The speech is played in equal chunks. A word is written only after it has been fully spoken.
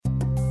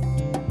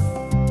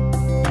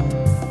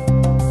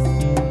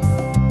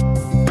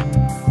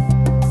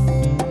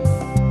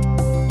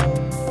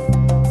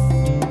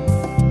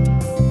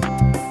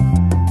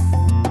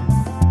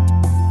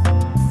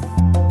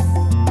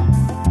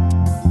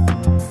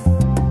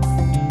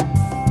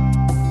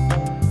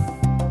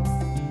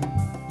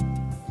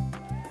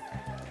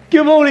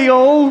Good morning,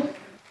 all.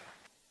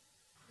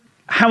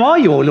 How are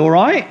you all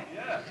right?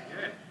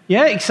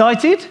 Yeah,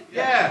 excited?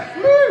 Yeah.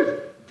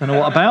 Don't know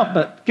what about,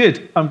 but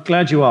good. I'm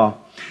glad you are.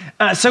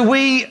 So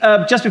we,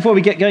 just before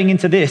we get going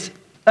into this,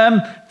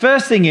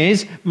 first thing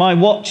is, my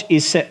watch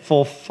is set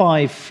for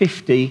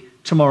 5:50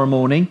 tomorrow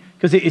morning,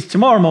 because it is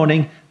tomorrow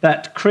morning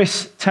that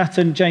Chris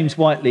Tatton, James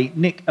Whiteley,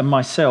 Nick and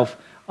myself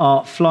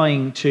are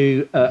flying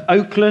to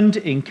Oakland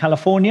in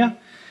California,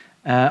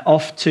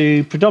 off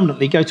to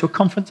predominantly go to a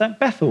conference at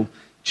Bethel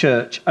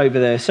Church over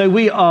there. So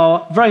we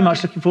are very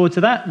much looking forward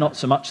to that, not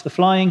so much the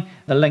flying,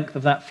 the length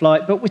of that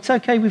flight, but it's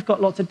okay, we've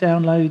got lots of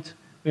downloads.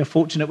 We are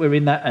fortunate we're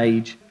in that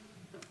age.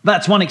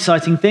 That's one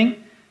exciting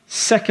thing.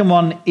 Second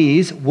one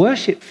is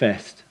Worship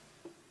Fest.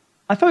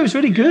 I thought it was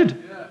really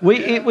good.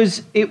 It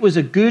was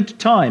a good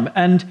time,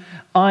 and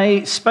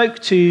I spoke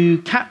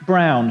to Kat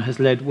Brown, has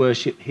led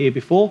worship here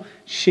before.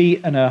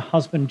 She and her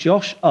husband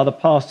Josh are the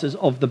pastors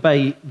of the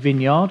Bay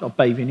Vineyard,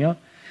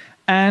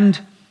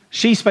 and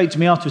she spoke to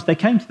me afterwards. They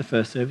came to the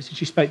first service, and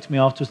she spoke to me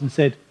afterwards and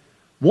said,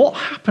 "What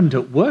happened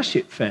at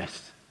Worship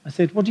Fest?" I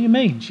said, "What do you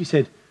mean?" She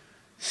said,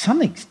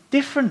 "Something's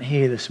different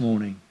here this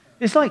morning.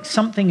 It's like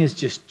something has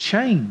just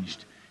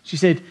changed." She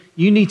said,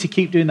 "You need to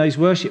keep doing those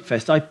Worship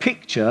Fests." I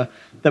picture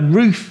the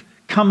roof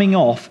coming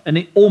off and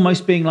it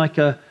almost being like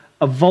a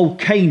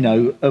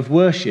volcano of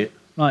worship.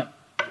 Like,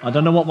 I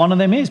don't know what one of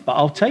them is, but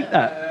I'll take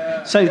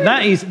that. So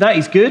that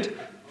is good.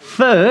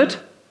 Third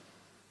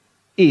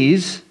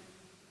is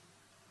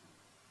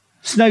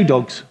snow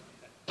dogs.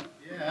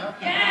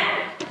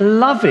 Yeah.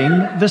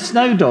 Loving the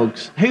snow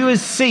dogs. Who has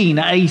seen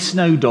a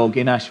snow dog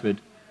in Ashford?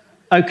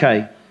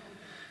 Okay.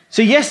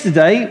 So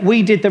yesterday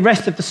we did the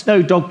rest of the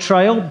snow dog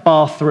trail,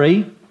 bar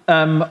 3,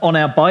 on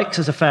our bikes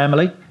as a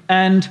family,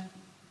 and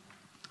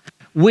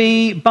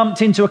we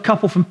bumped into a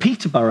couple from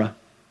Peterborough,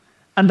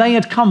 and they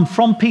had come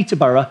from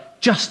Peterborough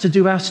just to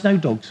do our snow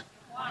dogs.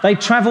 They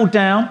travelled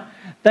down.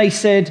 They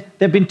said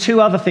there'd been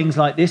 2 other things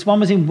like this. One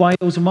was in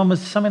Wales and one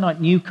was something like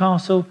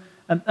Newcastle,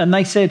 and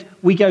they said,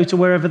 we go to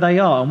wherever they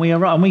are, and we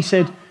arrive. And we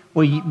said,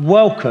 well,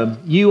 welcome.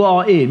 You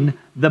are in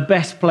the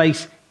best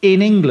place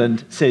in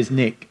England, says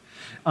Nick.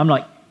 I'm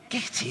like,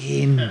 get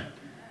in.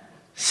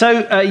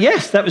 So,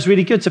 yes, that was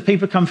really good. So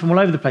people come from all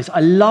over the place.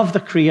 I love the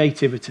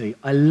creativity.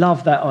 I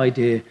love that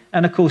idea.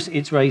 And, of course,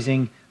 it's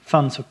raising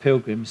funds for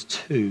pilgrims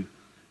too.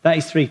 That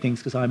is 3 things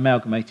because I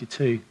amalgamated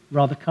 2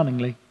 rather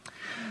cunningly.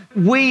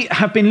 We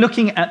have been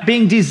looking at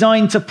being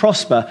designed to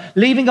prosper,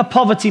 leaving a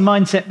poverty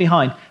mindset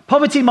behind.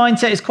 Poverty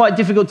mindset is quite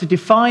difficult to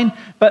define,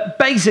 but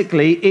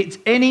basically it's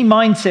any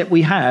mindset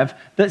we have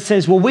that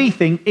says, well, we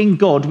think in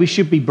God we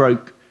should be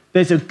broke.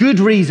 There's a good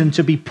reason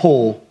to be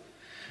poor.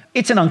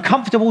 It's an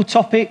uncomfortable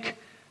topic,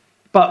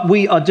 but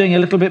we are doing a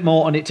little bit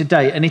more on it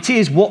today, and it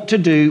is what to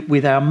do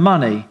with our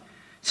money.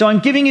 So I'm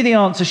giving you the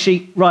answer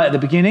sheet right at the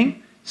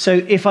beginning,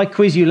 so if I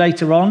quiz you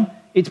later on,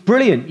 it's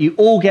brilliant. You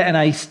all get an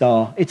A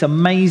star. It's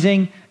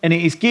amazing, and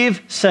it is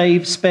give,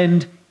 save,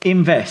 spend,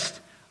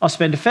 invest. I'll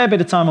spend a fair bit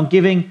of time on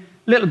giving,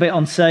 a little bit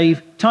on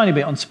save, tiny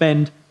bit on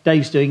spend.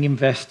 Dave's doing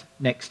invest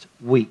next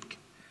week.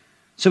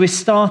 So we're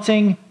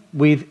starting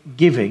with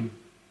giving.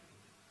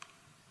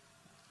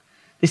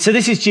 So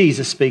this is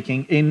Jesus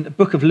speaking in the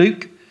book of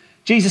Luke.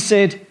 Jesus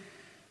said,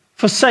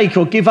 forsake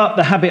or give up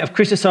the habit of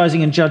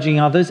criticizing and judging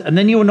others, and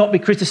then you will not be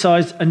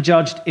criticized and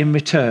judged in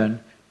return.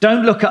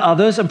 Don't look at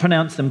others and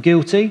pronounce them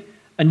guilty,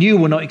 and you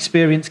will not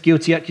experience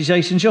guilty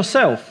accusations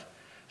yourself.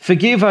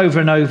 Forgive over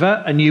and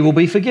over, and you will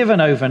be forgiven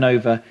over and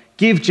over.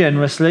 Give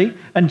generously,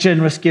 and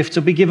generous gifts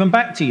will be given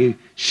back to you,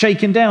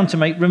 shaken down to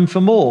make room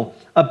for more.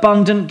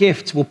 Abundant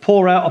gifts will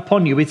pour out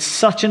upon you with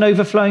such an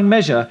overflowing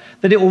measure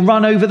that it will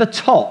run over the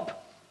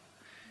top.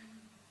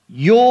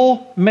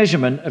 Your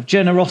measurement of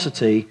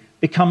generosity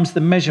becomes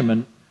the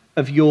measurement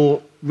of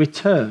your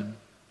return.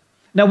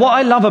 Now, what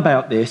I love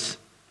about this,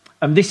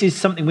 and this is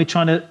something we're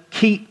trying to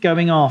keep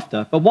going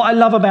after, but what I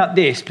love about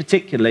this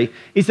particularly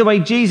is the way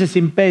Jesus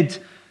embeds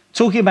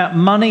talking about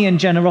money and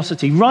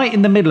generosity right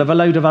in the middle of a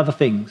load of other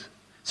things.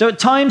 So at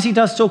times he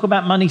does talk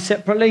about money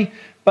separately,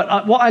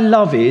 but what I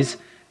love is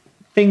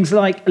things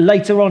like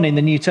later on in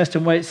the New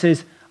Testament where it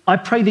says, I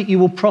pray that you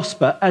will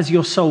prosper as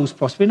your souls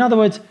prosper. In other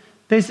words,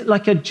 there's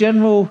like a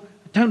general,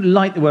 I don't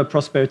like the word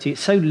prosperity,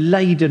 it's so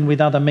laden with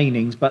other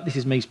meanings, but this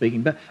is me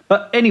speaking.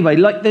 But anyway,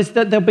 like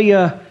there'll be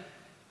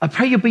I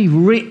pray you'll be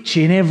rich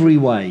in every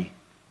way.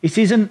 It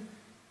isn't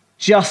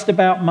just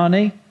about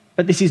money,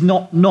 but this is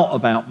not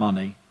about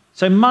money.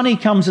 So money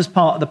comes as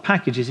part of the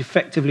package is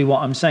effectively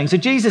what I'm saying. So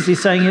Jesus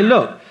is saying here,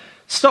 look,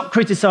 stop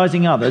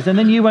criticizing others and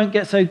then you won't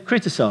get so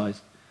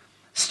criticized.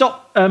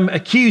 Stop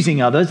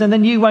accusing others and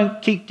then you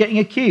won't keep getting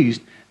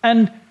accused.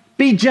 And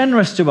be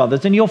generous to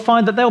others and you'll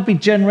find that they'll be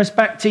generous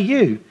back to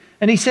you.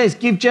 And he says,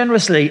 give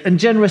generously and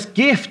generous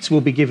gifts will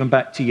be given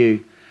back to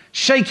you.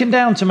 Shaken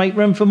down to make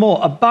room for more.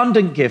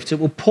 Abundant gifts that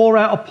will pour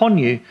out upon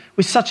you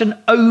with such an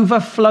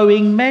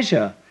overflowing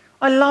measure.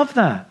 I love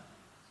that.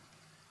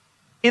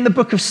 In the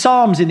book of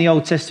Psalms in the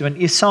Old Testament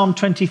is Psalm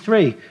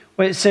 23,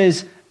 where it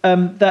says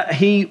that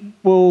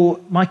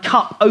my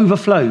cup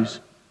overflows.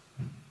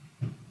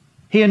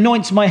 He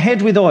anoints my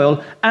head with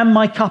oil and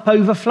my cup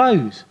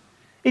overflows.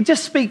 It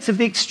just speaks of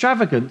the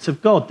extravagance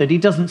of God, that he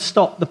doesn't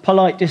stop the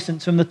polite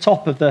distance from the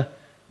top of the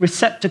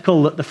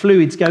receptacle that the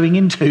fluid's going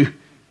into.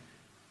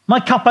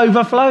 My cup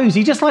overflows.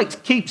 He just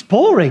keeps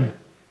pouring.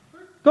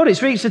 God,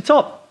 it's reached the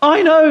top.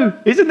 I know.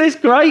 Isn't this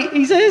great?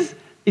 He says.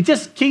 It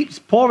just keeps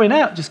pouring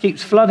out, just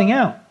keeps flooding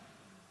out.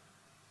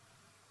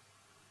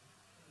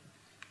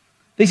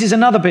 This is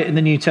another bit in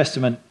the New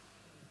Testament.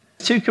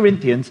 2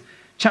 Corinthians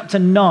chapter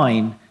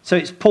 9. So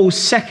it's Paul's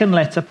second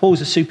letter.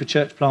 Paul's a super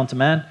church planter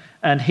man,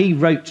 and he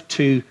wrote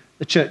to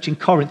the church in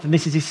Corinth, and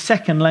this is his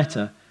second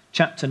letter,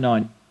 chapter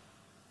 9.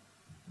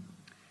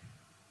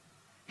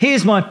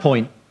 Here's my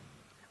point.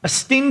 A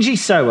stingy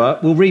sower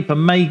will reap a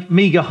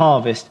meager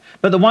harvest,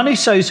 but the one who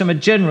sows from a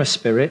generous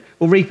spirit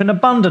will reap an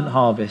abundant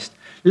harvest.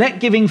 Let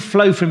giving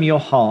flow from your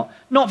heart,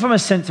 not from a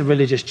sense of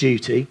religious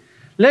duty.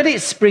 Let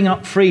it spring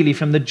up freely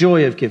from the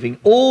joy of giving,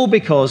 all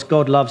because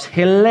God loves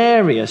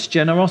hilarious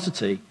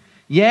generosity.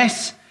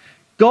 Yes,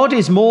 God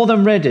is more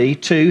than ready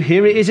to,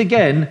 here it is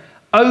again,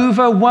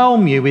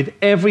 overwhelm you with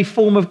every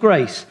form of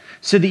grace,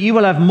 so that you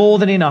will have more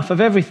than enough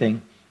of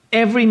everything.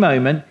 Every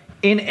moment,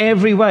 in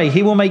every way,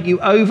 he will make you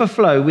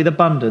overflow with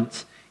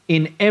abundance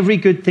in every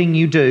good thing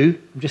you do.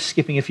 I'm just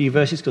skipping a few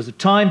verses because of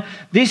time.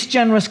 This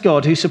generous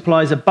God who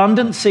supplies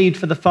abundant seed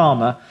for the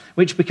farmer,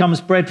 which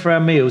becomes bread for our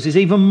meals, is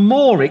even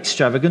more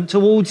extravagant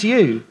towards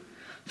you.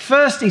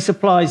 First, he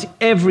supplies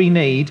every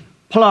need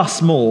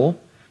plus more.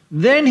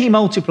 Then he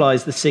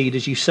multiplies the seed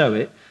as you sow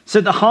it, so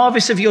the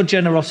harvest of your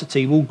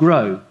generosity will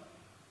grow.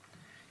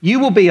 You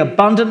will be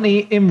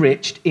abundantly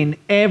enriched in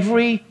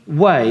every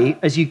way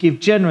as you give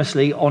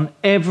generously on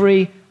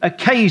every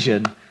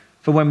occasion.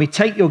 For when we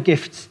take your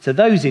gifts to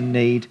those in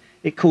need,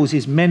 it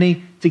causes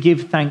many to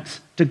give thanks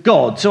to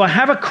God. So I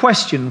have a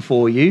question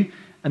for you,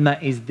 and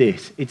that is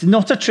this. It's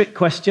not a trick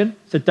question,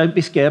 so don't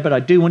be scared, but I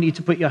do want you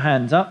to put your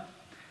hands up.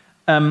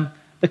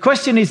 The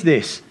question is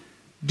this.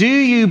 Do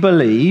you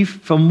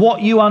believe, from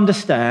what you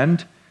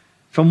understand,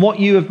 from what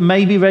you have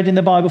maybe read in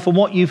the Bible, from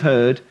what you've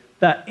heard,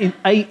 that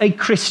a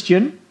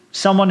Christian,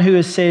 someone who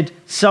has said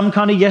some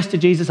kind of yes to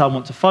Jesus, I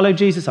want to follow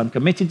Jesus, I'm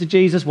committed to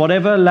Jesus,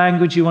 whatever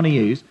language you want to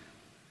use,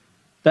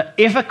 that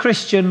if a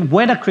Christian,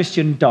 when a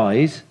Christian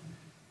dies,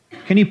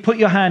 can you put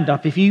your hand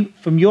up if you,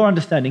 from your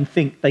understanding,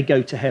 think they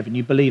go to heaven,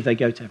 you believe they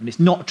go to heaven? It's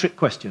not a trick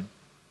question.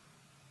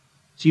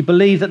 So you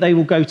believe that they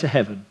will go to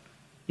heaven?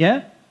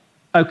 Yeah?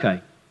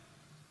 Okay.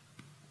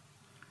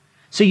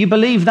 So you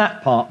believe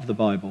that part of the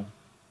Bible?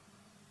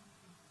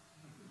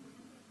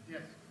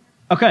 Yes.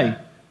 Okay,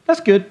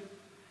 that's good.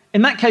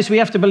 In that case, we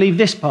have to believe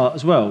this part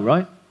as well,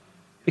 right?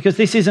 Because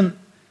this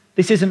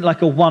isn't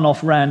like a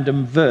one-off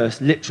random verse,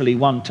 literally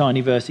one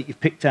tiny verse that you've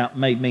picked out and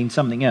made mean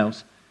something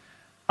else.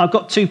 I've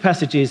got two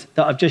passages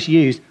that I've just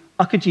used.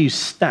 I could use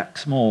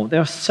stacks more.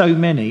 There are so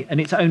many, and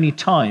it's only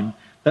time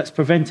that's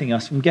preventing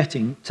us from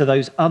getting to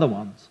those other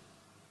ones.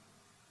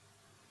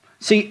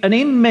 See, and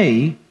in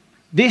me,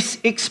 this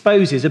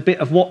exposes a bit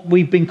of what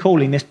we've been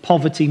calling this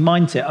poverty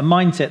mindset, a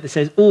mindset that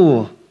says,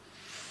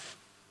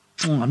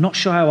 I'm not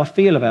sure how I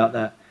feel about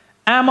that.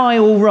 Am I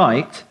all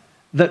right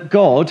that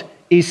God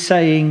is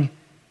saying,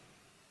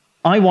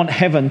 I want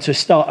heaven to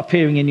start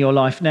appearing in your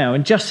life now?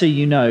 And just so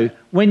you know,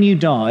 when you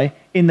die,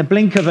 in the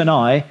blink of an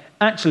eye,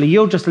 actually,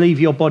 you'll just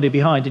leave your body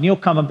behind and you'll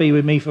come and be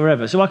with me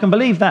forever. So I can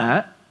believe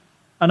that,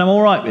 and I'm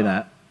all right with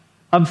that.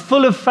 I'm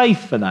full of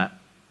faith for that.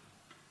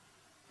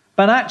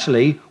 But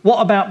actually,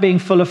 what about being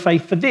full of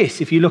faith for this?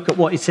 If you look at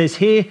what it says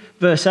here,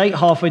 verse 8,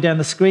 halfway down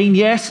the screen,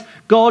 yes,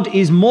 God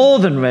is more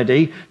than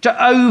ready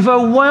to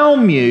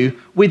overwhelm you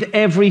with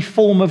every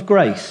form of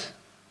grace.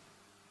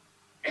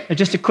 Now,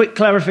 just a quick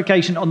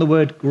clarification on the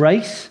word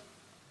grace.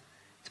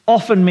 It's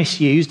often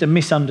misused and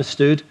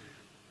misunderstood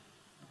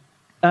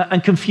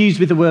and confused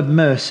with the word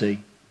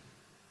mercy.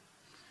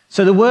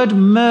 So the word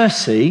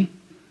mercy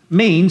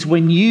means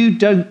when you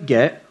don't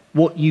get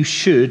what you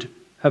should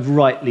have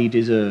rightly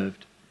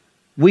deserved.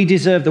 We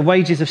deserve, the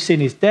wages of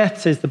sin is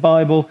death, says the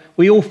Bible.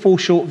 We all fall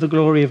short of the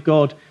glory of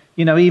God.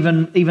 You know,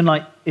 even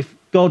like if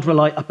God were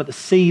like up at the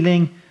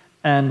ceiling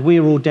and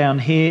we're all down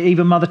here,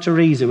 even Mother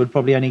Teresa would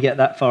probably only get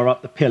that far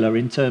up the pillar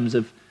in terms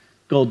of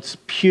God's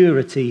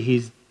purity,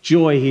 his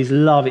joy, his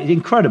love. It's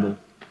incredible.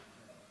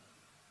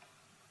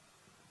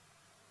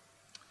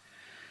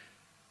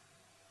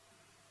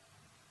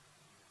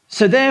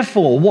 So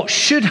therefore, what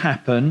should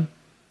happen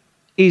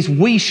is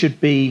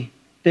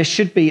there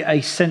should be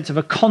a sense of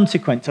a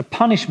consequence, a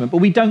punishment, but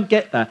we don't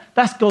get that.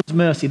 That's God's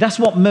mercy. That's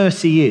what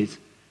mercy is.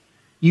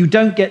 You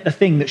don't get the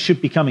thing that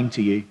should be coming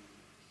to you.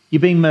 You're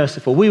being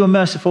merciful. We were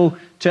merciful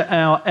to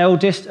our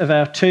eldest of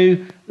our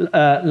two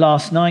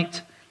last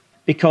night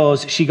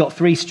because she got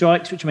 3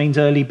 strikes, which means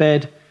early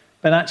bed.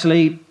 But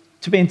actually,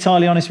 to be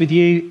entirely honest with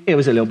you, it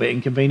was a little bit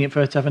inconvenient for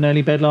her to have an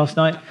early bed last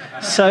night.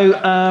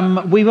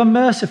 So we were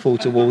merciful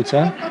towards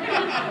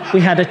her.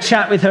 We had a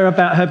chat with her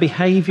about her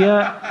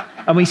behaviour.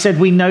 And we said,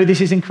 we know this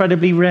is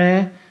incredibly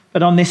rare,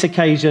 but on this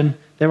occasion,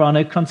 there are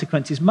no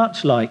consequences,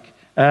 much like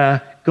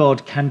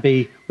God can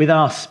be with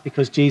us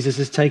because Jesus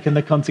has taken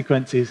the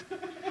consequences.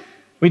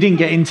 We didn't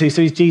get into,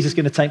 so is Jesus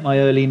going to take my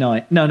early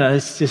night? No,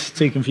 it's just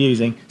too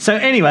confusing. So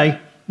anyway,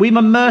 we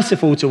were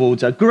merciful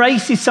towards her.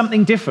 Grace is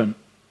something different.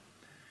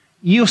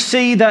 You'll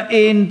see that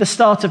in the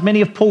start of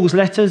many of Paul's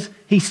letters,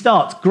 he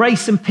starts,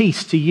 grace and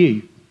peace to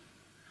you.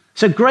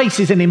 So grace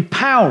is an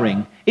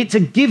empowering. It's a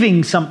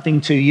giving something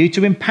to you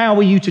to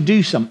empower you to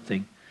do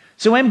something.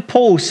 So when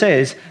Paul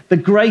says the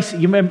grace,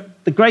 you remember,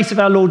 the grace of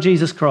our Lord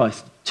Jesus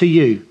Christ to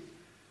you.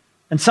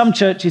 And some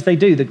churches, they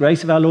do, the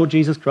grace of our Lord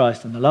Jesus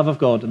Christ and the love of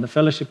God and the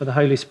fellowship of the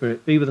Holy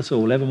Spirit be with us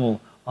all evermore.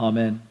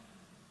 Amen.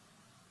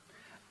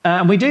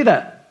 And we do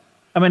that.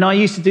 I mean, I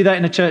used to do that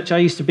in a church I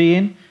used to be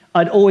in.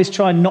 I'd always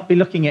try and not be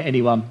looking at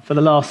anyone for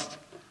the last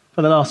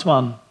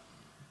one.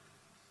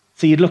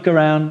 So you'd look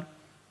around,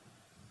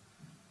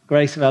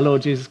 grace of our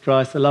Lord Jesus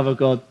Christ, the love of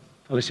God,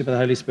 fellowship of the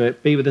Holy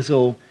Spirit, be with us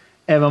all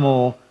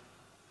evermore.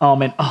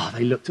 Amen. Oh,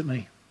 they looked at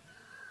me.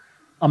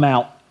 I'm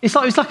out. It's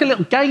like a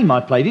little game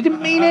I played. It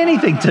didn't mean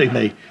anything to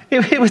me.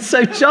 It was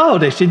so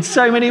childish in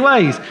so many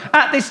ways.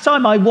 At this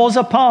time, I was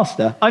a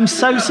pastor. I'm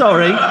so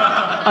sorry.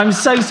 I'm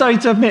so sorry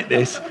to admit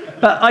this.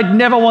 But I'd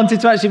never wanted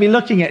to actually be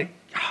looking at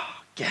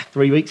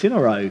 3 weeks in a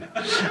row.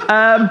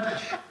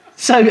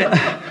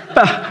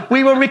 But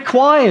we were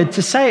required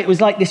to say it. It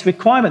was like this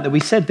requirement that we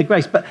said the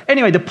grace. But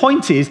anyway, the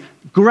point is,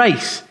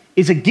 grace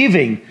is a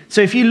giving.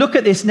 So if you look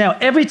at this now,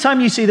 every time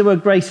you see the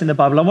word grace in the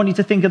Bible, I want you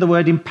to think of the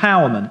word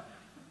empowerment.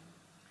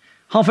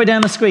 Halfway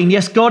down the screen,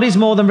 yes, God is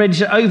more than ready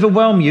to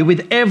overwhelm you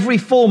with every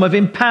form of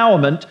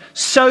empowerment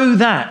so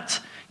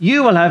that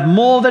you will have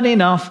more than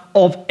enough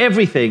of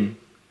everything.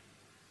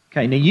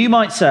 Okay, now you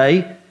might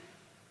say,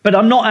 but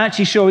I'm not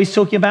actually sure he's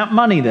talking about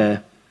money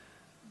there.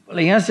 Well,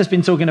 he has just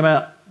been talking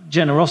about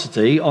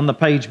generosity on the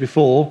page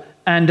before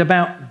and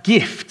about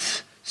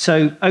gifts.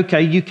 So,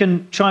 okay, you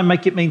can try and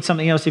make it mean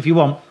something else if you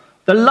want.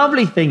 The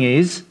lovely thing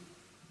is,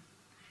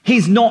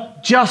 he's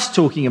not just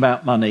talking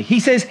about money.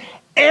 He says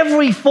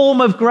every form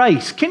of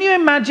grace. Can you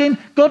imagine?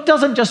 God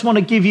doesn't just want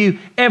to give you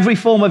every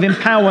form of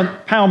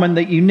empowerment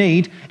that you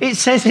need. It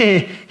says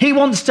here, he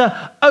wants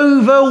to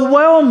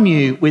overwhelm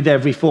you with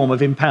every form of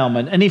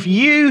empowerment. And if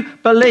you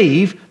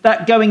believe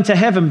that going to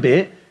heaven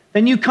bit,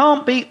 then you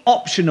can't be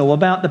optional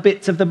about the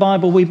bits of the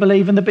Bible we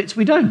believe and the bits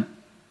we don't.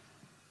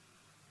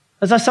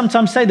 As I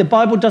sometimes say, the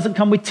Bible doesn't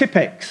come with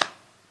Tipp-Ex.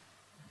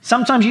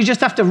 Sometimes you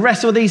just have to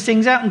wrestle these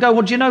things out and go,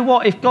 well, do you know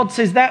what? If God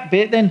says that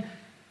bit, then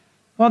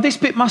well, this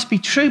bit must be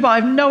true, but I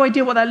have no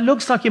idea what that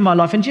looks like in my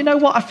life. And do you know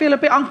what? I feel a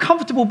bit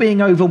uncomfortable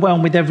being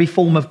overwhelmed with every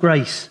form of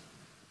grace,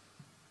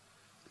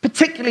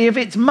 particularly if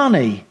it's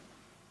money.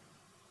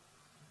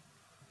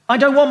 I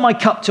don't want my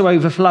cup to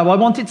overflow. I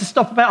want it to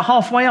stop about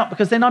halfway up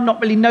because then I'm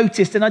not really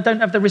noticed and I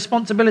don't have the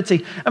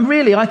responsibility. And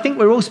really, I think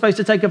we're all supposed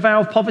to take a vow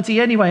of poverty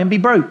anyway and be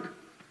broke.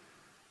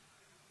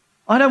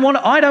 I don't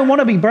want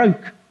to be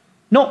broke.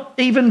 Not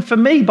even for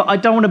me, but I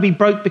don't want to be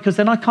broke because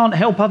then I can't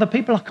help other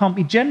people. I can't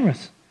be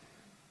generous.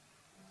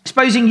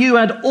 Supposing you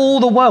had all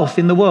the wealth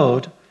in the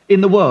world,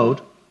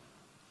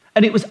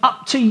 and it was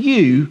up to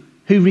you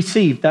who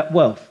received that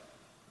wealth.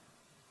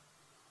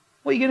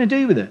 What are you going to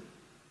do with it?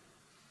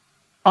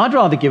 I'd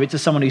rather give it to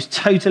someone who's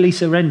totally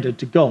surrendered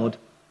to God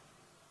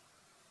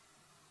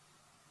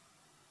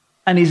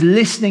and is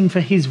listening for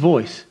his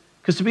voice.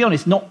 Because to be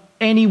honest, not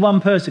any one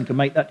person can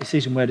make that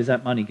decision, where does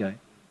that money go?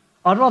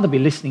 I'd rather be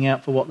listening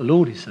out for what the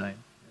Lord is saying.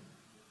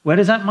 Where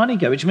does that money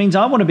go? Which means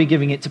I want to be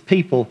giving it to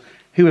people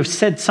who have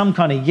said some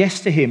kind of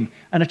yes to him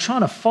and are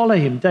trying to follow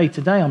him day to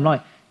day. I'm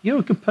like, you're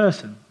a good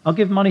person. I'll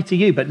give money to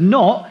you, but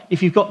not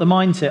if you've got the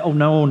mindset, oh,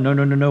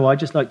 no, I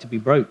just like to be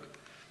broke.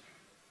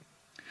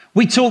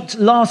 We talked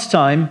last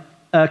time,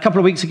 a couple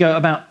of weeks ago,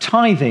 about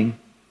tithing.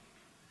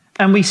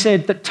 And we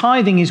said that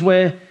tithing is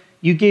where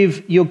you're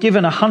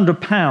given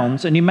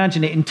 £100 and you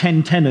imagine it in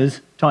 10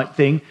 tenors type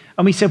thing.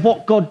 And we said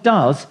what God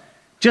does,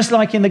 just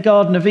like in the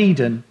Garden of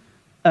Eden,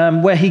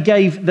 where he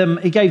gave them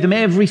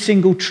every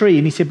single tree,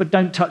 and he said, but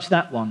don't touch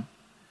that one.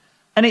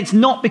 And it's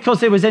not because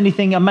there was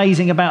anything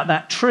amazing about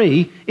that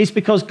tree, it's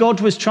because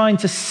God was trying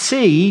to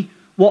see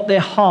what their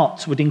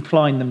hearts would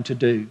incline them to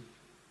do.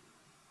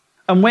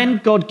 And when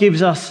God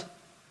gives us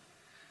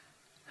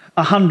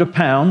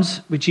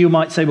 £100, which you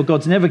might say, well,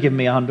 God's never given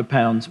me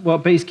 £100. Well,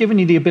 but he's given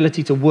you the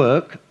ability to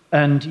work,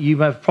 and you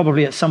have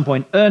probably at some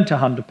point earned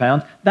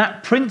 £100.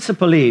 That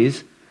principle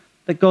is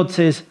that God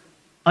says,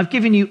 I've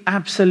given you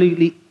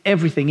absolutely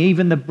everything,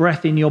 even the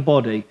breath in your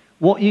body.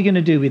 What are you going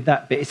to do with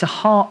that bit? It's a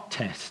heart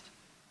test.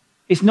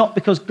 It's not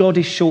because God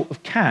is short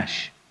of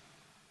cash.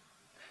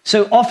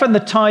 So often the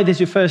tithe is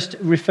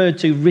referred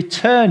to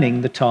returning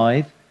the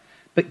tithe,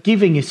 but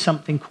giving is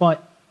something quite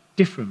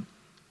different.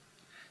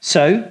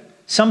 So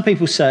some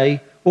people say,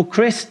 well,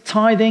 Chris,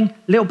 tithing, a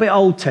little bit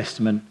Old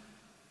Testament.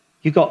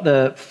 You've got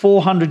the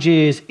 400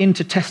 years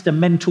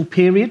intertestamental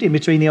period in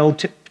between the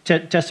Old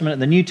Testament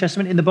and the New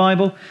Testament in the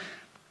Bible.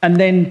 And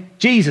then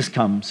Jesus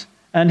comes.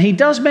 And he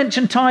does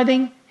mention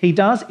tithing. He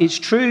does. It's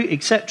true,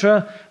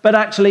 etc. But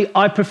actually,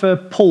 I prefer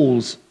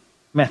Paul's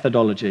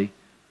methodology.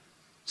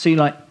 So you're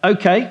like,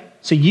 okay,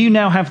 so you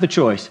now have the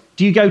choice.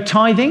 Do you go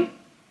tithing?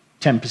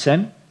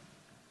 10%.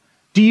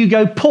 Do you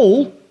go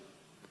Paul?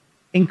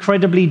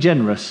 incredibly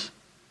generous.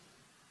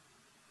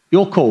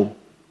 Your call.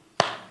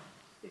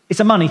 It's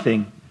a money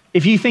thing.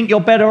 If you think you're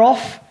better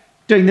off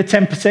doing the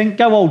 10%,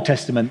 go Old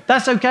Testament.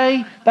 That's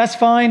okay. That's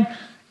fine.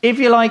 If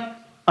you're like,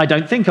 I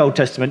don't think Old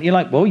Testament, you're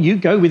like, well, you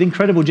go with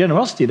incredible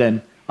generosity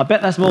then. I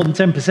bet that's more than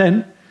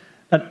 10%.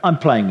 And I'm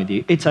playing with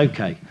you. It's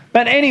okay.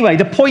 But anyway,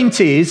 the point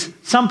is,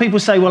 some people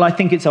say, well, I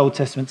think it's Old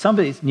Testament. Some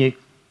of it's new. Do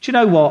you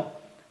know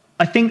what?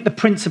 I think the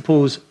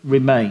principles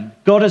remain.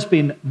 God has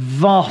been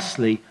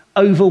vastly,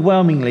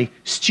 overwhelmingly,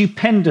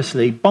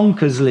 stupendously,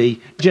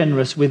 bonkersly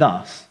generous with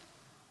us.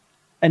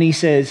 And he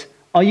says,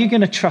 are you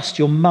going to trust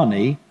your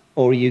money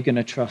or are you going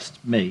to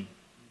trust me?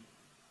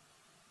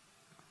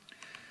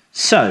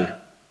 So,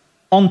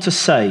 on to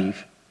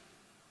save.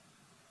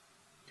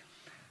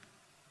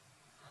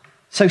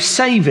 So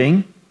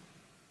saving,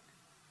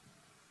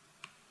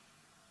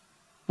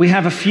 we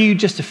have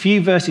just a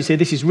few verses here.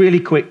 This is really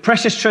quick.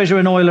 Precious treasure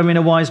and oil are in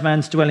a wise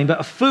man's dwelling, but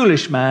a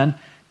foolish man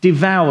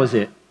devours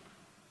it.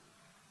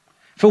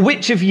 For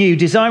which of you,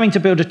 desiring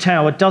to build a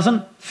tower,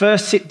 doesn't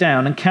first sit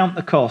down and count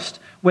the cost,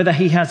 whether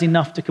he has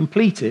enough to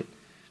complete it?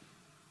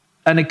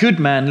 And a good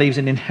man leaves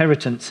an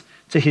inheritance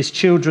to his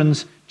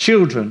children's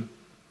children.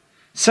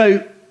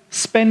 So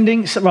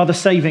saving,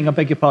 I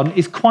beg your pardon,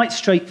 is quite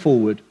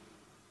straightforward.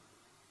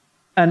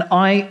 And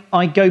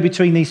I go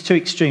between these two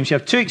extremes. You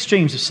have two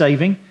extremes of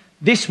saving.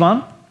 This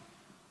one,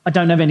 I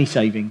don't have any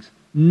savings.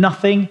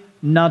 Nothing,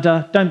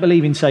 nada, don't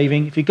believe in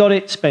saving. If you got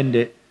it, spend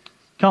it.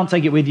 Can't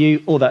take it with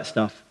you, all that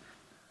stuff.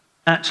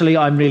 Actually,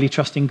 I'm really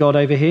trusting God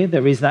over here.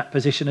 There is that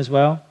position as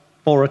well,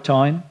 for a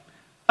time.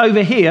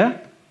 Over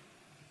here,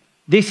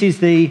 this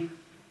is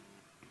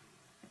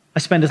I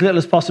spend as little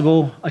as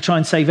possible. I try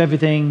and save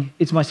everything.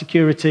 It's my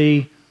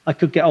security. I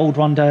could get old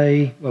one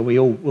day. Well, we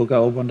all will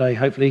go old one day,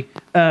 hopefully.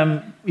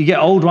 You get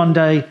old one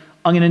day.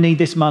 I'm going to need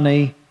this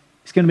money.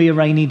 It's going to be a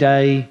rainy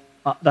day.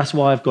 That's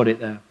why I've got it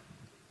there.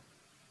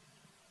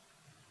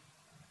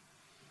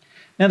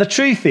 Now, the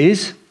truth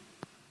is,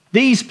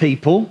 these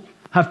people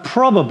are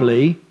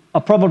probably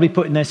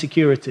putting their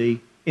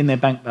security in their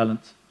bank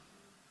balance.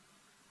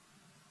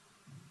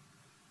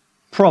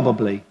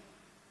 Probably.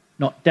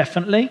 Not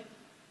definitely.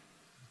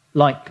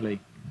 Likely.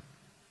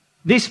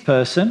 This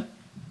person,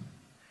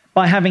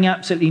 by having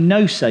absolutely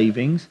no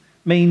savings,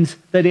 means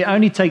that it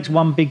only takes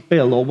one big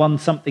bill or one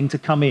something to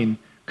come in,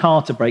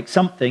 car to break,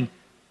 something,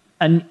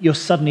 and you're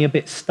suddenly a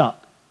bit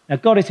stuck. Now,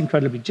 God is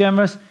incredibly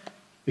generous.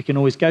 We can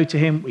always go to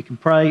him. We can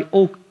pray,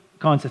 all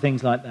kinds of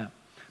things like that.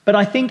 But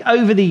I think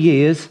over the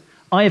years,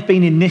 I have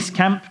been in this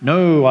camp.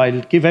 No, I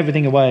give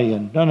everything away,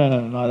 and no,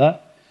 like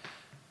that.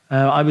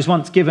 I was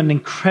once given an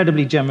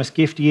incredibly generous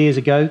gift years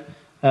ago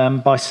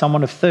by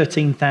someone of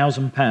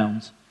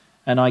 £13,000,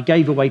 and I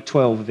gave away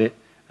 12 of it,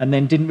 and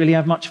then didn't really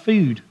have much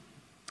food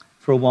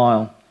for a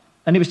while.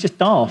 And it was just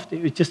daft.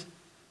 It was just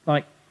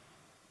like,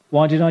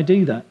 why did I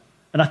do that?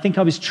 And I think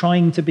I was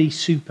trying to be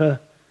super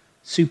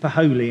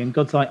holy, and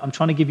God's like, I'm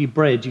trying to give you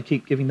bread, you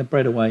keep giving the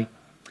bread away.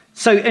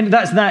 So and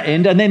that's that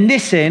end. And then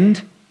this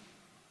end,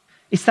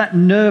 it's that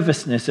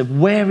nervousness of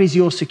where is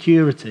your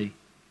security?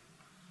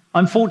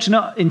 I'm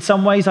fortunate in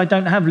some ways I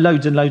don't have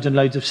loads and loads and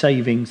loads of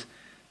savings.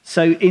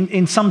 So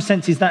in some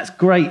senses, that's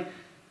great.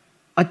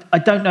 I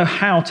don't know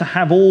how to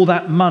have all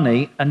that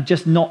money and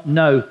just not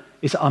know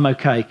I'm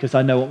okay because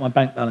I know what my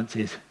bank balance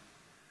is.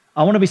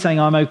 I want to be saying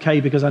I'm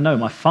okay because I know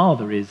my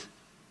Father is.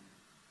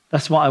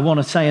 That's what I want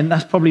to say, and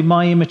that's probably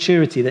my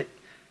immaturity that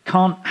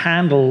can't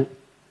handle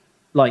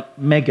like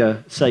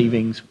mega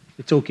savings.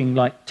 We're talking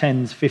like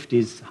tens,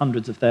 50s,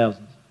 hundreds of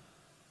thousands.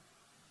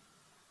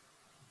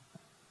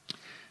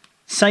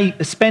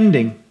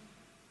 Spending.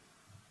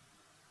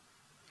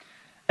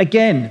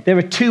 Again, there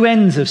are two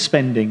ends of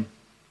spending,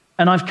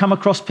 and I've come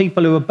across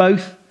people who are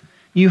both.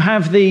 You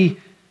have the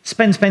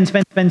spend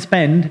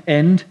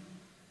end,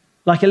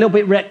 like a little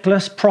bit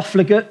reckless,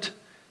 profligate.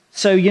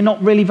 So you're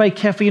not really very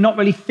careful, you're not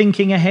really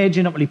thinking ahead,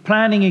 you're not really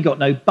planning, you've got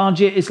no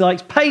budget. It's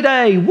like,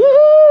 payday,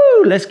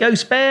 woo, let's go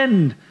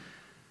spend.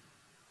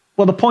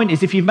 Well, the point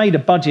is, if you've made a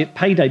budget,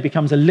 payday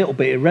becomes a little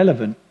bit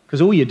irrelevant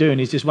because all you're doing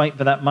is just waiting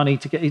for that money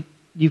to get it.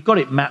 You've got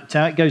it mapped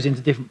out, it goes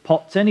into different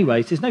pots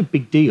anyway, so there's no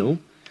big deal.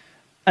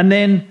 And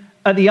then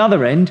at the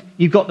other end,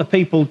 you've got the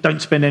people,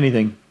 don't spend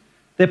anything.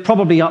 They're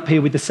probably up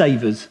here with the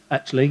savers,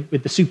 actually,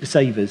 with the super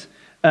savers.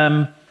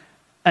 And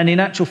in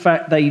actual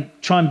fact, they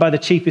try and buy the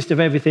cheapest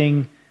of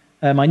everything.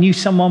 I knew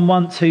someone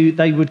once who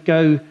I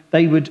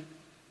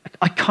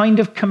kind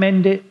of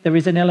commend it. There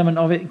is an element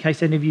of it in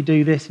case any of you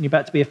do this and you're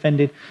about to be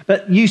offended.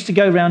 But used to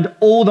go around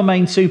all the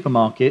main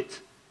supermarkets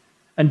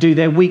and do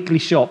their weekly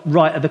shop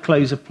right at the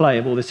close of play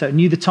of all this. So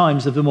knew the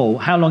times of them all,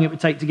 how long it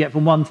would take to get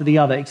from one to the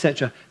other,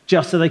 etc.,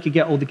 just so they could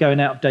get all the going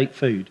out of date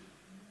food.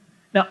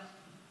 Now,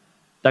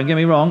 don't get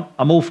me wrong,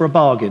 I'm all for a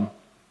bargain.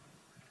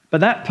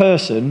 But that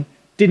person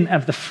didn't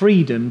have the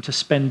freedom to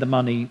spend the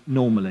money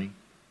normally.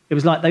 It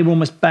was like they were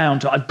almost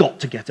bound to, I've got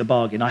to get a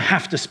bargain. I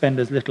have to spend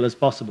as little as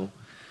possible.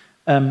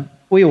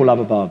 We all love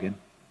a bargain,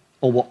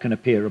 or what can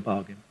appear a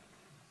bargain.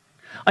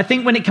 I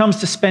think when it comes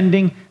to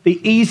spending, the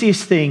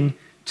easiest thing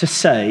to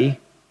say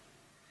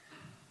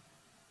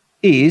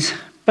is,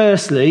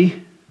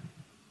 firstly,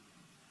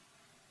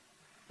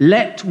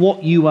 let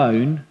what you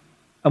own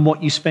and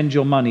what you spend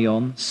your money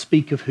on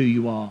speak of who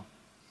you are.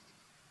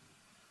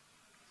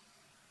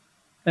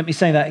 Let me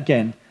say that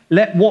again.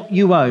 Let what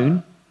you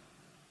own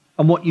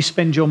and what you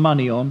spend your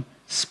money on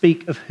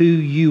speak of who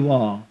you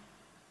are.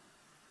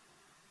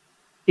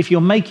 If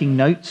you're making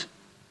notes,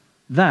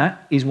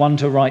 that is one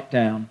to write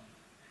down.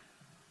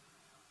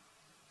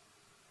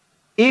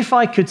 If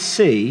I could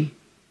see,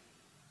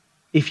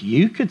 if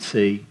you could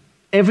see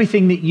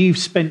everything that you've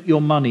spent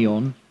your money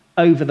on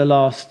over the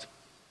last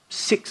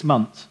 6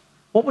 months,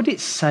 what would it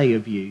say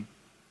of you?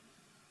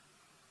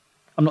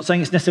 I'm not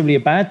saying it's necessarily a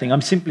bad thing.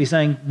 I'm simply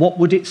saying, what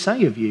would it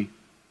say of you?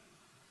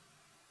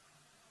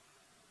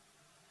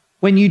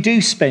 When you do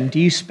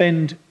you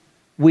spend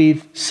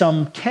with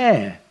some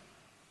care?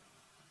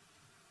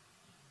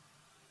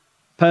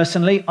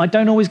 Personally, I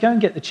don't always go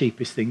and get the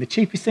cheapest thing. The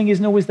cheapest thing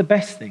isn't always the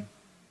best thing.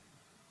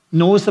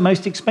 Nor is the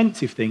most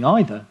expensive thing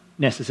either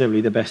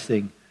necessarily the best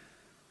thing.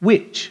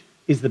 Which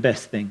is the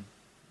best thing?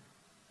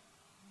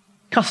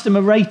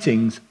 Customer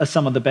ratings are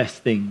some of the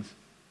best things.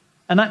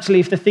 And actually,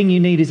 if the thing you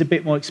need is a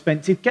bit more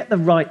expensive, get the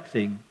right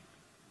thing.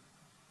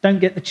 Don't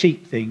get the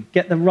cheap thing.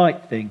 Get the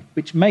right thing,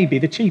 which may be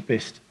the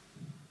cheapest.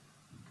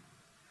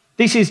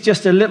 This is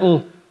just a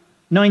little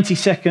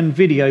 90-second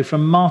video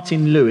from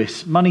Martin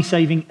Lewis,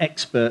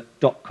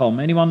 moneysavingexpert.com.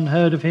 Anyone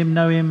heard of him,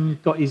 know him,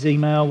 got his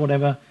email,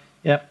 whatever?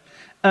 Yeah.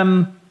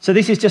 So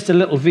this is just a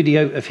little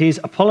video of his.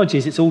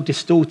 Apologies, it's all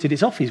distorted.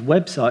 It's off his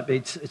website, but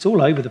it's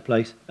all over the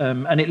place.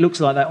 And it looks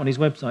like that on his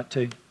website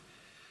too.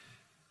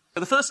 So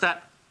the first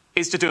step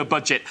is to do a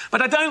budget.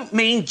 But I don't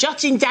mean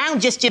jotting down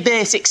just your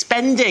basic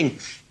spending.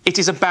 It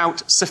is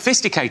about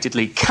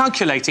sophisticatedly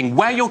calculating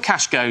where your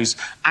cash goes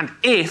and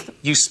if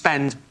you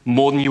spend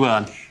more than you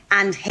earn.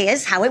 And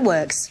here's how it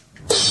works.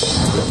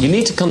 You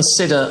need to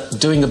consider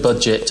doing a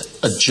budget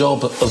a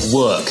job of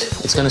work.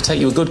 It's going to take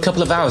you a good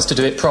couple of hours to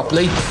do it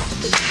properly.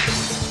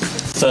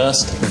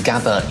 First,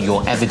 gather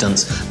your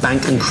evidence.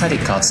 Bank and credit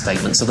card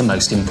statements are the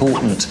most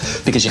important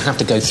because you have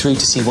to go through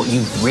to see what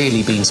you've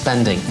really been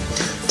spending.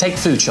 Take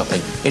food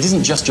shopping. It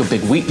isn't just your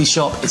big weekly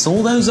shop, it's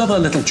all those other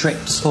little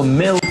trips for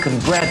milk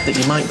and bread that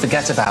you might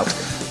forget about.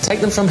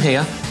 Take them from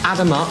here, add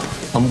them up,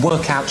 and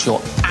work out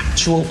your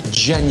actual,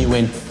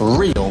 genuine,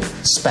 real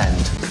spend.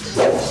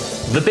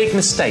 The big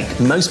mistake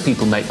most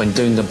people make when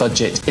doing a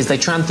budget is they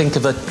try and think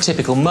of a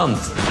typical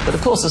month. But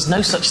of course, there's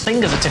no such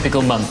thing as a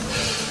typical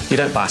month. You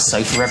don't buy a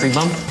sofa every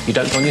month, you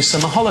don't go on your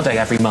summer holiday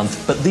every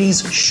month, but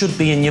these should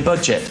be in your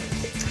budget.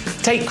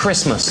 Take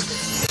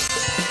Christmas.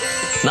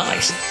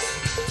 Nice.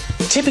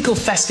 Typical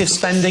festive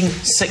spending,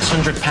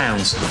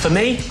 £600. For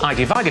me, I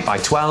divide it by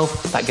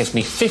 12, that gives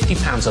me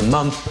 £50 a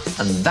month,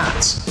 and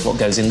that's what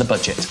goes in the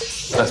budget.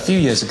 A few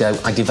years ago,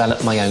 I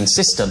developed my own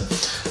system,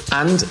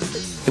 and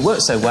it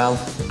worked so well,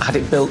 I had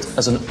it built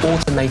as an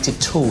automated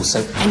tool,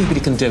 so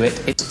anybody can do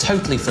it, it's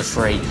totally for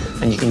free,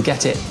 and you can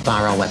get it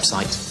via our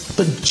website.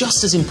 But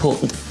just as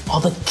important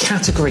are the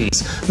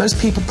categories. Most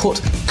people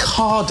put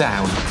car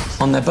down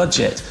on their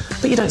budget,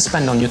 but you don't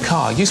spend on your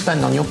car. You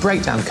spend on your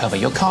breakdown cover,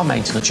 your car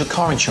maintenance, your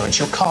car insurance,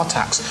 your car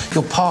tax,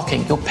 your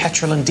parking, your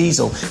petrol and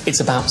diesel.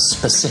 It's about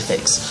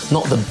specifics,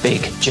 not the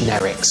big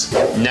generics.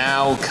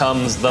 Now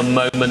comes the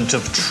moment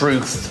of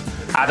truth.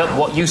 Add up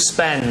what you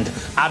spend,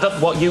 add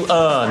up what you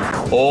earn,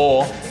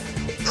 or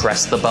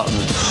press the button.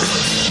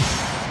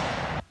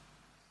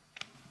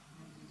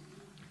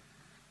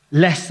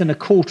 Less than a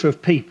quarter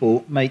of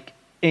people make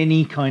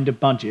any kind of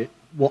budget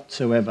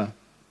whatsoever.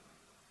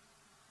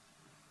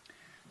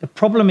 The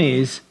problem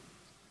is,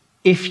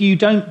 if you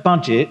don't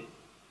budget,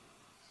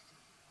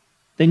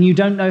 then you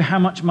don't know how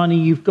much money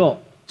you've got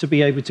to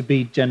be able to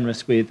be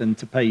generous with and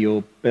to pay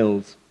your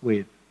bills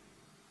with.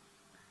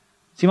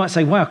 So you might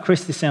say, wow,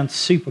 Chris, this sounds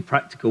super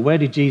practical. Where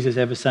did Jesus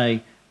ever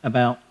say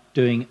about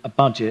doing a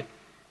budget?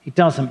 He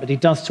doesn't, but he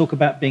does talk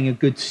about being a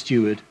good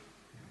steward.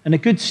 And a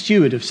good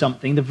steward of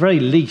something, the very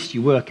least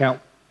you work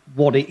out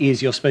what it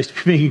is you're supposed to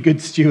be being a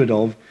good steward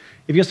of.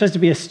 If you're supposed to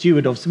be a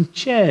steward of some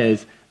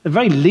chairs, the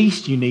very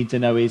least you need to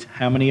know is,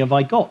 how many have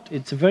I got?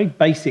 It's a very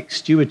basic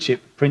stewardship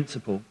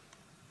principle.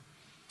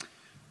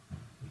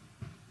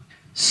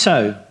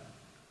 So,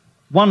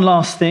 one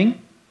last thing,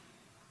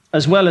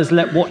 as well as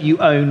let what you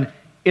own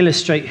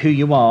illustrate who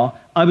you are,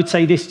 I would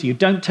say this to you: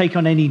 don't take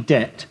on any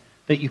debt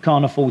that you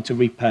can't afford to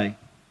repay.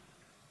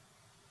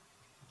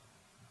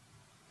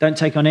 Don't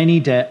take on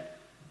any debt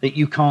that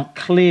you can't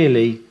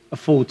clearly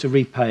afford to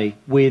repay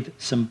with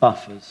some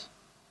buffers.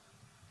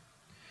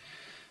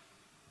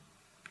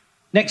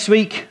 Next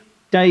week,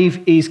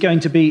 Dave is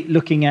going to be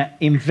looking at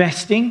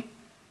investing,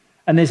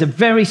 and there's a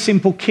very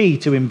simple key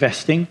to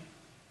investing,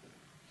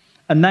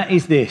 and that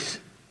is this: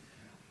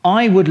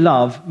 I would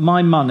love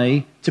my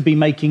money to be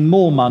making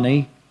more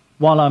money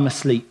while I'm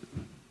asleep.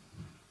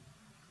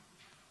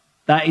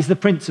 That is the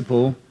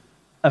principle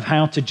of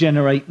how to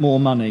generate more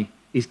money,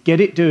 is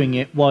get it doing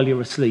it while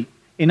you're asleep.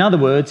 In other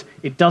words,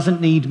 it doesn't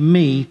need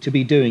me to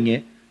be doing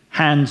it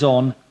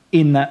hands-on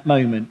in that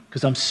moment,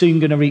 because I'm soon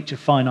going to reach a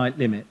finite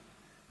limit.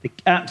 The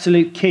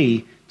absolute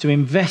key to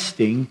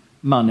investing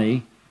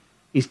money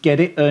is get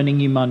it earning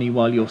you money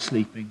while you're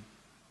sleeping.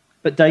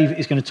 But Dave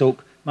is going to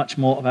talk much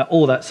more about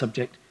all that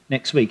subject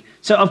next week.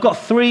 So I've got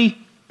 3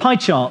 pie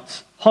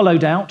charts,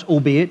 hollowed out,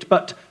 albeit,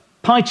 but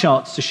pie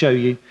charts to show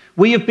you.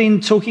 We have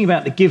been talking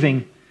about the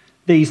giving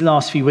these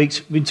last few weeks.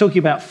 We've been talking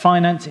about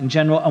finance in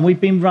general, and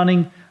we've been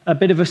running a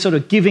bit of a sort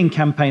of giving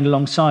campaign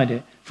alongside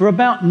it. For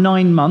about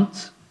 9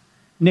 months,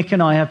 Nick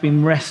and I have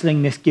been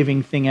wrestling this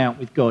giving thing out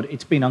with God.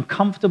 It's been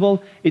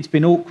uncomfortable, it's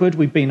been awkward,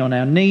 we've been on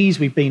our knees,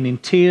 we've been in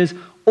tears,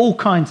 all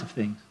kinds of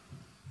things.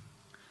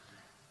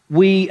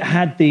 We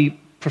had the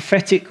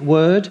prophetic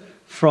word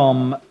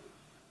from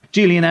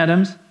Julian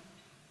Adams,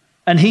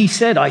 and he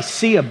said, I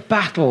see a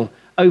battle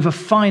over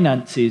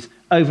finances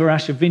over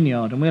Ashford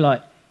Vineyard. And we're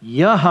like,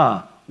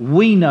 yaha,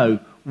 we know,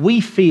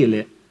 we feel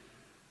it.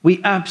 We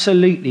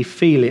absolutely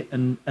feel it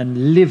and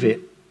live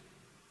it.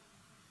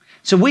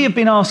 So we have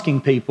been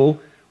asking people,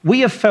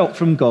 we have felt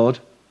from God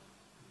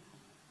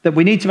that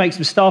we need to make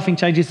some staffing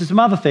changes and some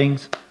other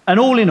things. And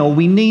all in all,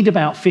 we need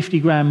about 50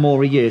 grand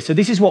more a year. So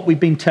this is what we've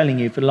been telling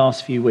you for the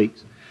last few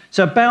weeks.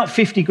 So about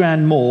 50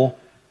 grand more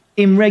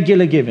in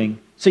regular giving.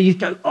 So you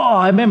go, oh,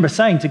 I remember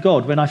saying to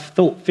God when I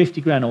thought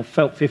 50 grand or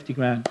felt 50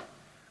 grand,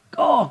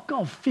 oh,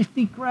 God,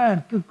 50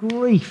 grand, good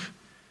grief.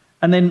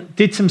 And then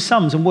did some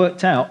sums and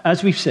worked out,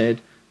 as we've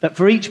said, that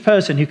for each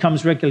person who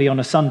comes regularly on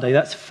a Sunday,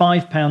 that's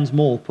 £5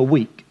 more per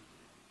week.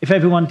 If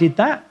everyone did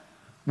that,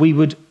 we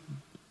would,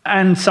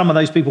 and some of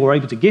those people were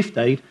able to gift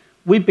aid,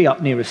 we'd be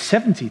up near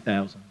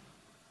 70,000.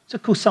 So,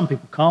 of course, some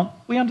people can't.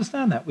 We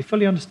understand that. We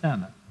fully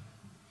understand that.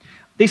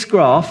 This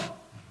graph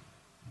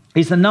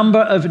is the number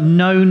of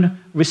known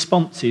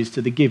responses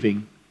to the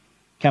giving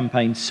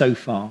campaign so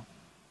far.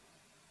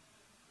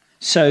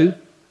 So,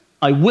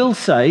 I will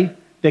say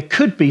there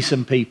could be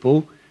some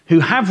people who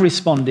have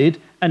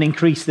responded and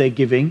increased their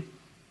giving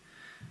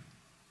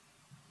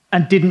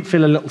and didn't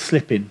fill a little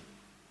slip in.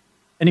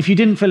 And if you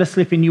didn't fill a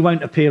slip in, you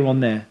won't appear on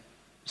there.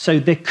 So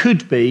there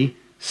could be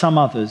some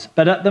others.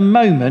 But at the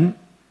moment,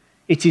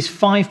 it is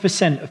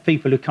 5% of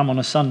people who come on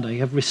a Sunday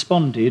have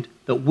responded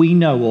that we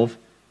know of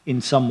in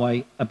some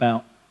way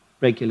about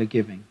regular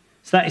giving.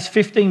 So that is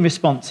 15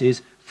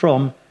 responses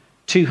from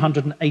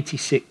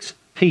 286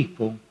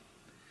 people.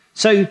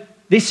 So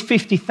this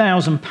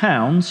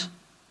 £50,000,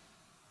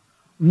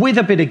 with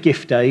a bit of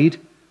gift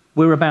aid,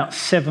 we're about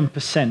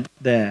 7%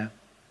 there.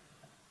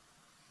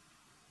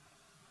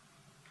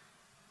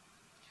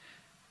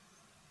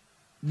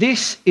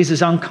 This is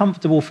as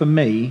uncomfortable for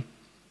me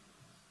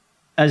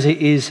as it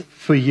is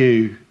for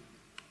you.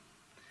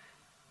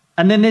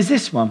 And then there's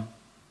this one.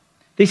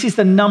 This is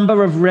the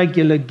number of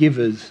regular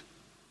givers.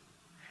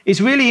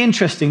 It's really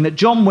interesting that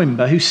John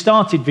Wimber, who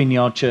started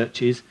Vineyard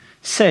Churches,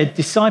 said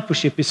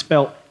discipleship is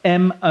spelt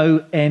Money.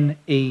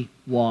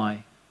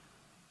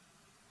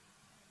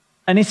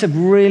 And it's a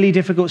really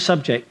difficult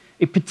subject.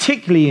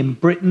 Particularly in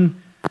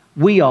Britain,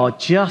 we are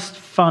just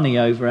funny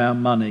over our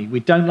money. We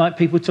don't like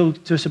people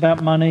talking to us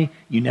about money.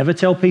 You never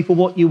tell people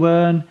what you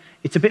earn.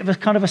 It's a bit of a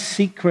kind of a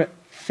secret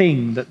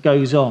thing that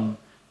goes on.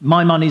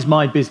 My money's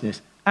my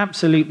business.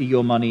 Absolutely,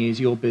 your money is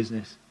your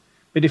business.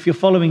 But if you're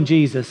following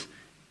Jesus,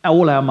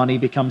 all our money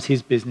becomes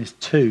his business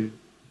too.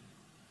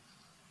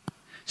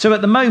 So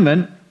at the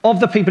moment, of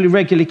the people who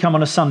regularly come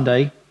on a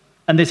Sunday,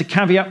 and there's a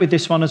caveat with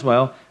this one as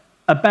well,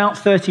 about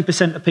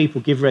 30% of people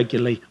give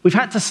regularly. We've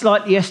had to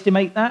slightly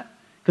estimate that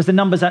because the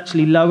number's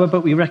actually lower,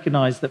 but we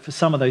recognise that for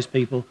some of those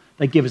people,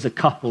 they give as a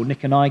couple.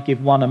 Nick and I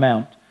give one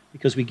amount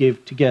because we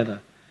give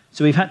together.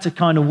 So we've had to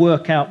kind of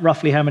work out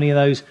roughly how many of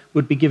those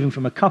would be given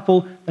from a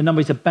couple. The number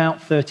is about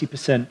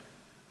 30%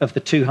 of the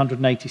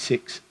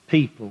 286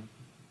 people.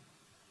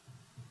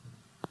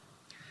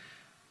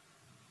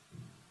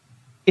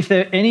 If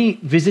there are any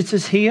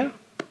visitors here,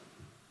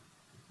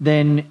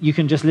 then you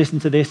can just listen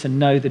to this and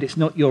know that it's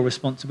not your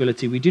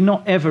responsibility. We do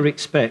not ever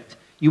expect,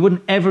 you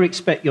wouldn't ever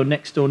expect your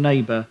next door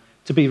neighbour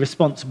to be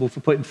responsible for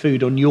putting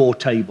food on your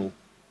table.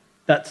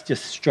 That's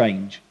just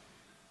strange.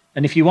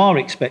 And if you are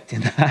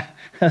expecting that,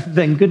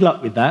 then good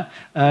luck with that.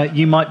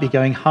 You might be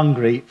going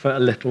hungry for a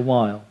little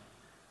while.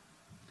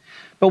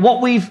 But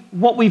what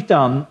we've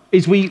done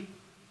is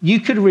you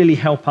could really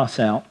help us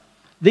out.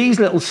 These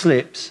little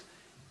slips,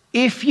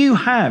 if you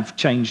have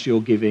changed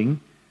your giving,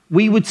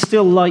 we would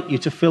still like you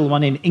to fill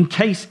one in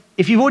case,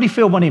 if you've already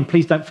filled one in,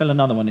 please don't fill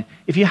another one in.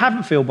 If you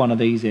haven't filled one of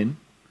these in,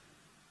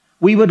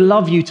 we would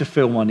love you to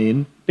fill one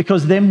in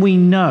because then we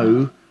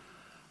know,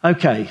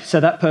 okay, so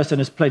that person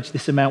has pledged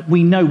this amount.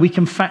 We know we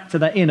can factor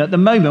that in. At the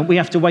moment, we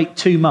have to wait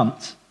 2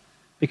 months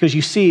because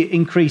you see it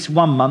increase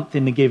 1 month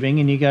in the giving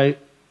and you go,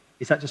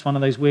 is that just one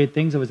of those weird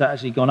things or has that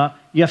actually gone up?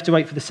 You have to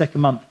wait for the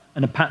second month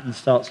and a pattern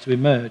starts to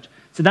emerge.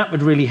 So that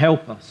would really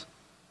help us.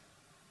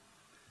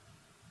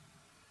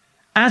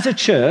 As a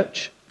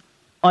church,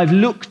 I've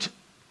looked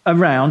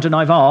around and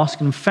I've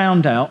asked and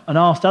found out and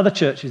asked other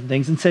churches and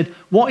things and said,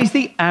 what is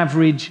the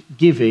average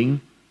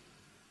giving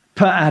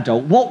per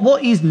adult?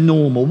 What is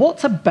normal?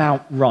 What's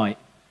about right?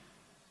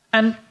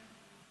 And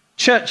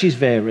churches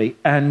vary,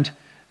 and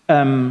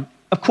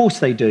of course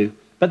they do.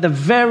 But the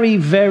very,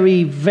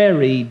 very,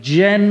 very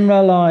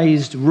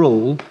generalized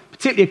rule,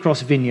 particularly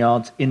across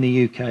vineyards in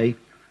the UK,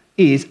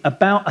 is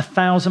about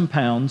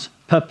 £1,000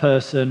 per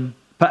person,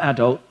 per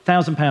adult,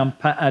 £1,000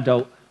 per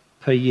adult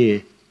per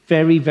year,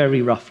 very,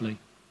 very roughly.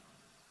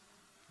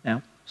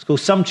 Now, of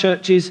course, some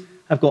churches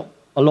have got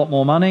a lot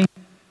more money,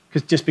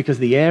 because of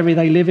the area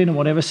they live in or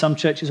whatever. Some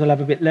churches will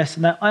have a bit less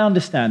than that. I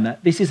understand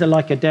that. This is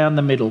like a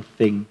down-the-middle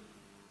thing.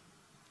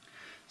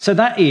 So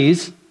that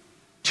is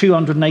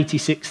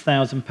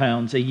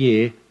 £286,000 a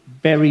year,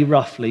 very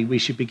roughly, we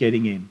should be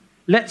getting in.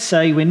 Let's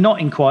say we're not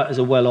in quite as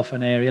a well-off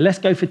an area. Let's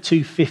go for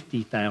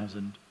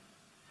 250,000.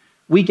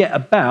 We get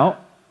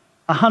about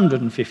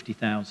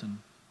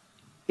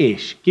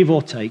 150,000-ish, give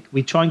or take.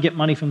 We try and get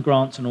money from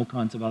grants and all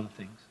kinds of other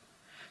things.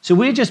 So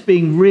we're just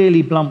being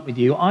really blunt with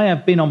you. I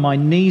have been on my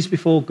knees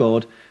before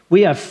God.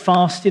 We have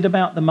fasted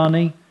about the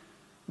money.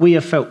 We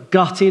have felt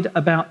gutted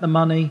about the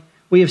money.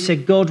 We have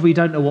said, God, we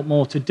don't know what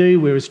more to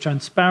do. We're as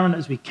transparent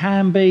as we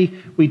can be.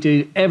 We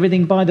do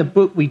everything by the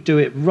book. We do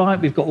it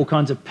right. We've got all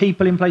kinds of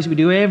people in place. We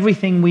do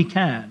everything we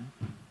can.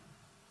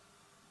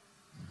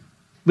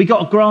 We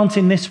got a grant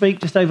in this week,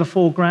 just over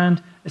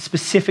 £4,000,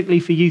 specifically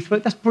for youth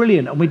work. That's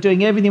brilliant. And we're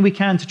doing everything we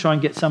can to try and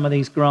get some of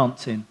these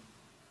grants in.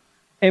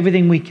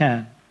 Everything we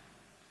can.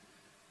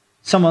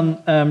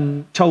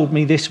 Someone told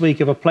me this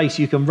week of a place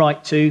you can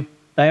write to.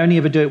 They only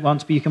ever do it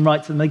once, but you can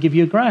write to them, they give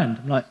you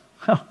 £1,000. I'm like,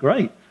 oh,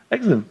 great,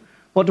 excellent.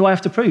 What do I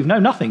have to prove? No,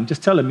 nothing.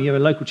 Just tell them you're a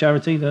local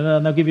charity,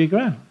 and they'll give you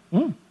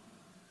 £1,000.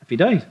 Happy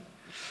days.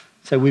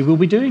 So we will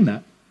be doing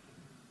that.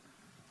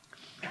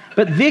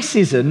 But this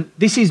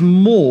is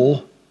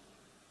more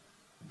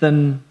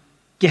than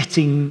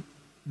getting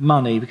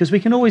money, because we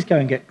can always go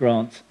and get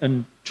grants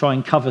and try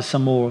and cover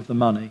some more of the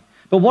money.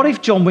 But what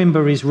if John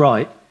Wimber is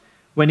right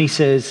when he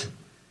says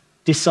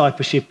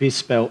discipleship is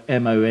spelled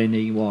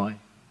M-O-N-E-Y?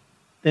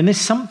 Then there's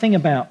something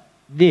about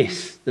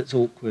this that's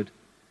awkward.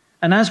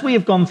 And as we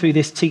have gone through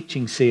this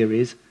teaching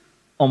series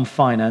on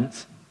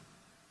finance,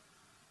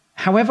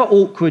 however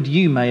awkward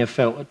you may have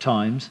felt at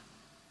times,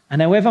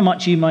 and however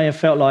much you may have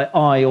felt like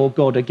I or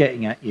God are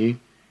getting at you,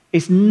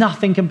 it's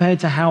nothing compared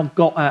to how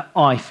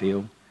I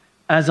feel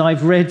as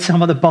I've read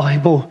some of the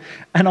Bible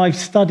and I've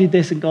studied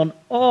this and gone,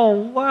 oh,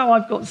 wow,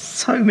 I've got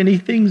so many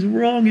things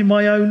wrong in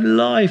my own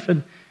life.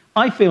 And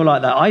I feel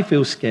like that. I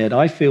feel scared.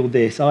 I feel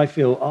this. I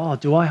feel,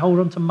 do I hold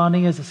on to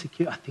money as a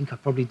security? I think I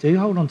probably do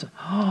hold on to,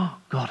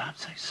 God, I'm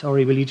so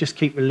sorry. Will you just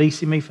keep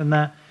releasing me from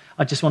that?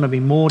 I just want to be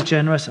more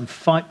generous and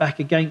fight back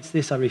against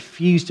this. I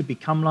refuse to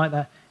become like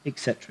that,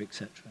 etc.,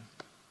 etc.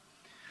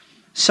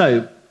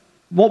 So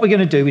what we're going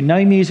to do, with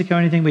no music or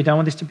anything, we don't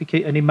want this to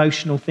be an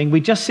emotional thing.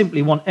 We just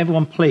simply want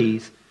everyone,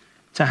 please,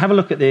 to have a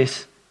look at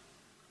this.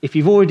 If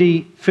you've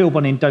already filled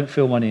one in, don't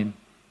fill one in.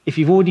 If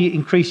you've already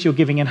increased your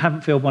giving and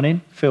haven't filled one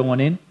in, fill one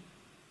in.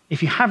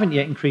 If you haven't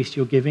yet increased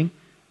your giving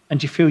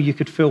and you feel you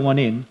could fill one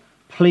in,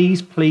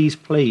 please, please,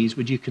 please,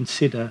 would you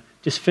consider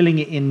just filling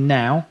it in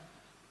now?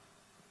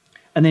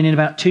 And then in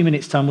about 2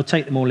 minutes' time, we'll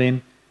take them all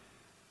in.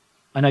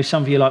 I know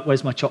some of you are like,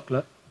 where's my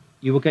chocolate?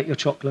 You will get your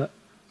chocolate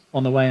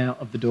on the way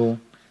out of the door.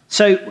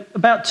 So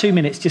about 2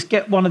 minutes, just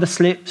get one of the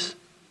slips,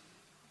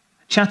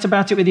 chat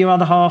about it with your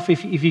other half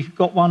if you've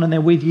got one and they're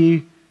with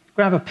you,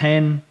 grab a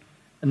pen,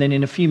 and then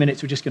in a few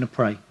minutes, we're just going to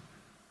pray.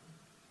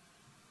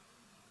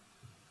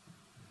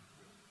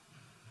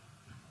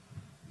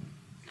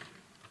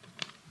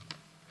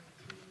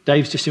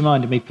 Dave's just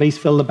reminded me, please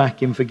fill the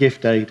back in for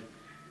gift aid.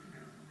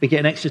 We get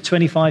an extra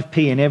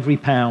 25p in every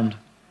pound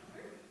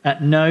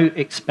at no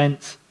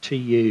expense to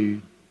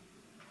you.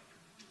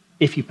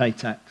 If you pay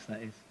tax,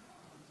 that is.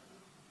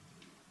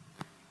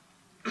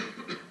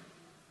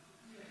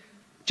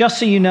 Just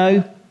so you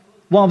know,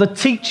 while the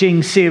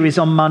teaching series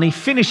on money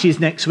finishes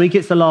next week,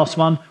 it's the last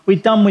one, we're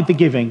done with the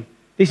giving.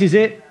 This is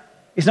it.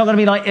 It's not going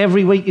to be like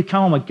every week you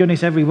come, oh my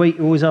goodness, every week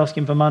you're always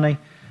asking for money.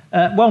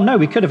 Well, no,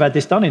 we could have had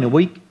this done in a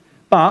week,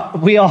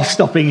 but we are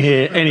stopping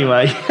here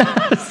anyway.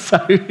 So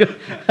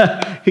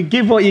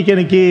give what you're going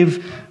to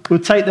give. We'll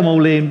take them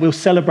all in. We'll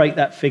celebrate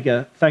that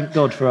figure. Thank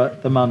God for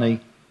the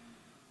money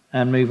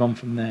and move on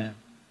from there.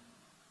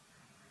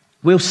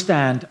 We'll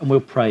stand and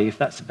we'll pray if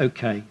that's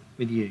okay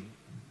with you.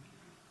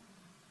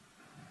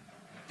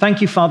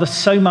 Thank you, Father,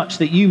 so much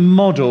that you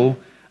model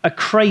a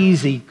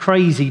crazy,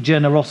 crazy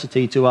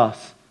generosity to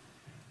us.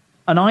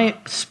 And I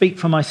speak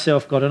for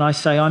myself, God, and I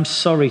say I'm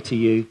sorry to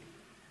you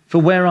for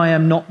where I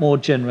am not more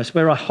generous,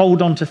 where I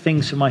hold on to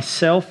things for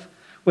myself,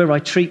 where I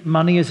treat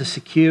money as a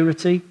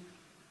security,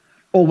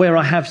 or where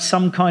I have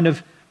some kind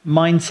of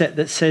mindset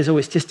that says, oh,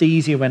 it's just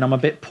easier when I'm a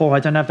bit poor. I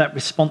don't have that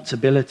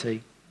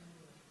responsibility.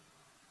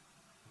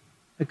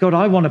 But God,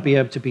 I want to be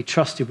able to be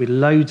trusted with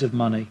loads of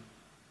money.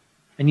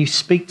 And you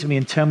speak to me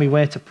and tell me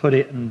where to put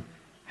it and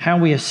how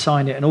we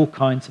assign it and all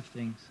kinds of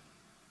things.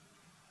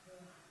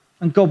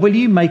 And God, will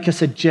you make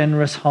us a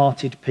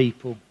generous-hearted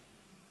people?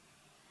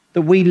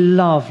 That we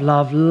love,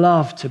 love,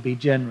 love to be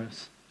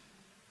generous.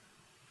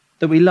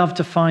 That we love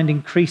to find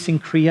increasing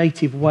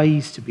creative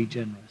ways to be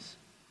generous.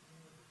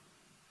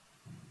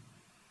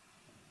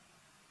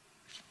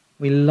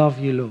 We love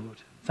you, Lord.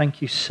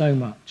 Thank you so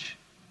much.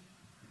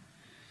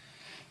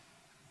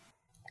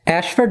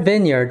 Ashford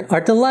Vineyard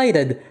are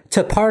delighted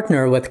to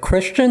partner with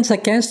Christians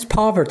Against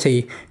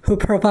Poverty, who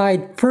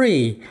provide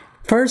free,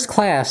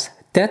 first-class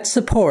debt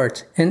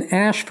support in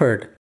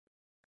Ashford.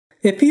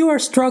 If you are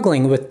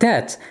struggling with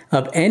debt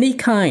of any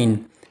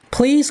kind,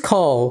 please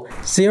call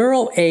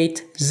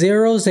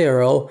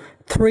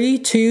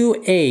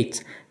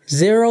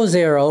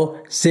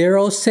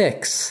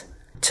 0800-328-0006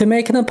 to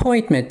make an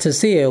appointment to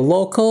see a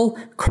local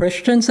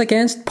Christians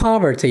Against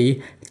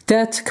Poverty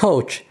debt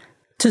coach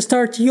to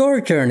start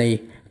your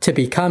journey to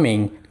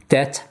becoming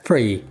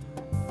debt-free.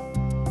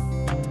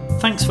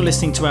 Thanks for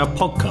listening to our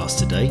podcast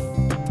today,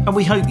 and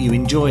we hope you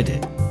enjoyed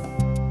it.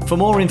 For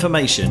more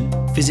information,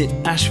 visit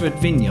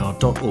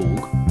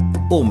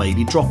ashfordvineyard.org or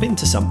maybe drop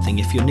into something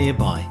if you're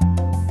nearby.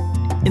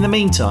 In the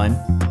meantime,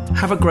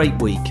 have a great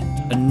week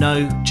and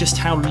know just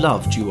how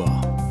loved you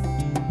are.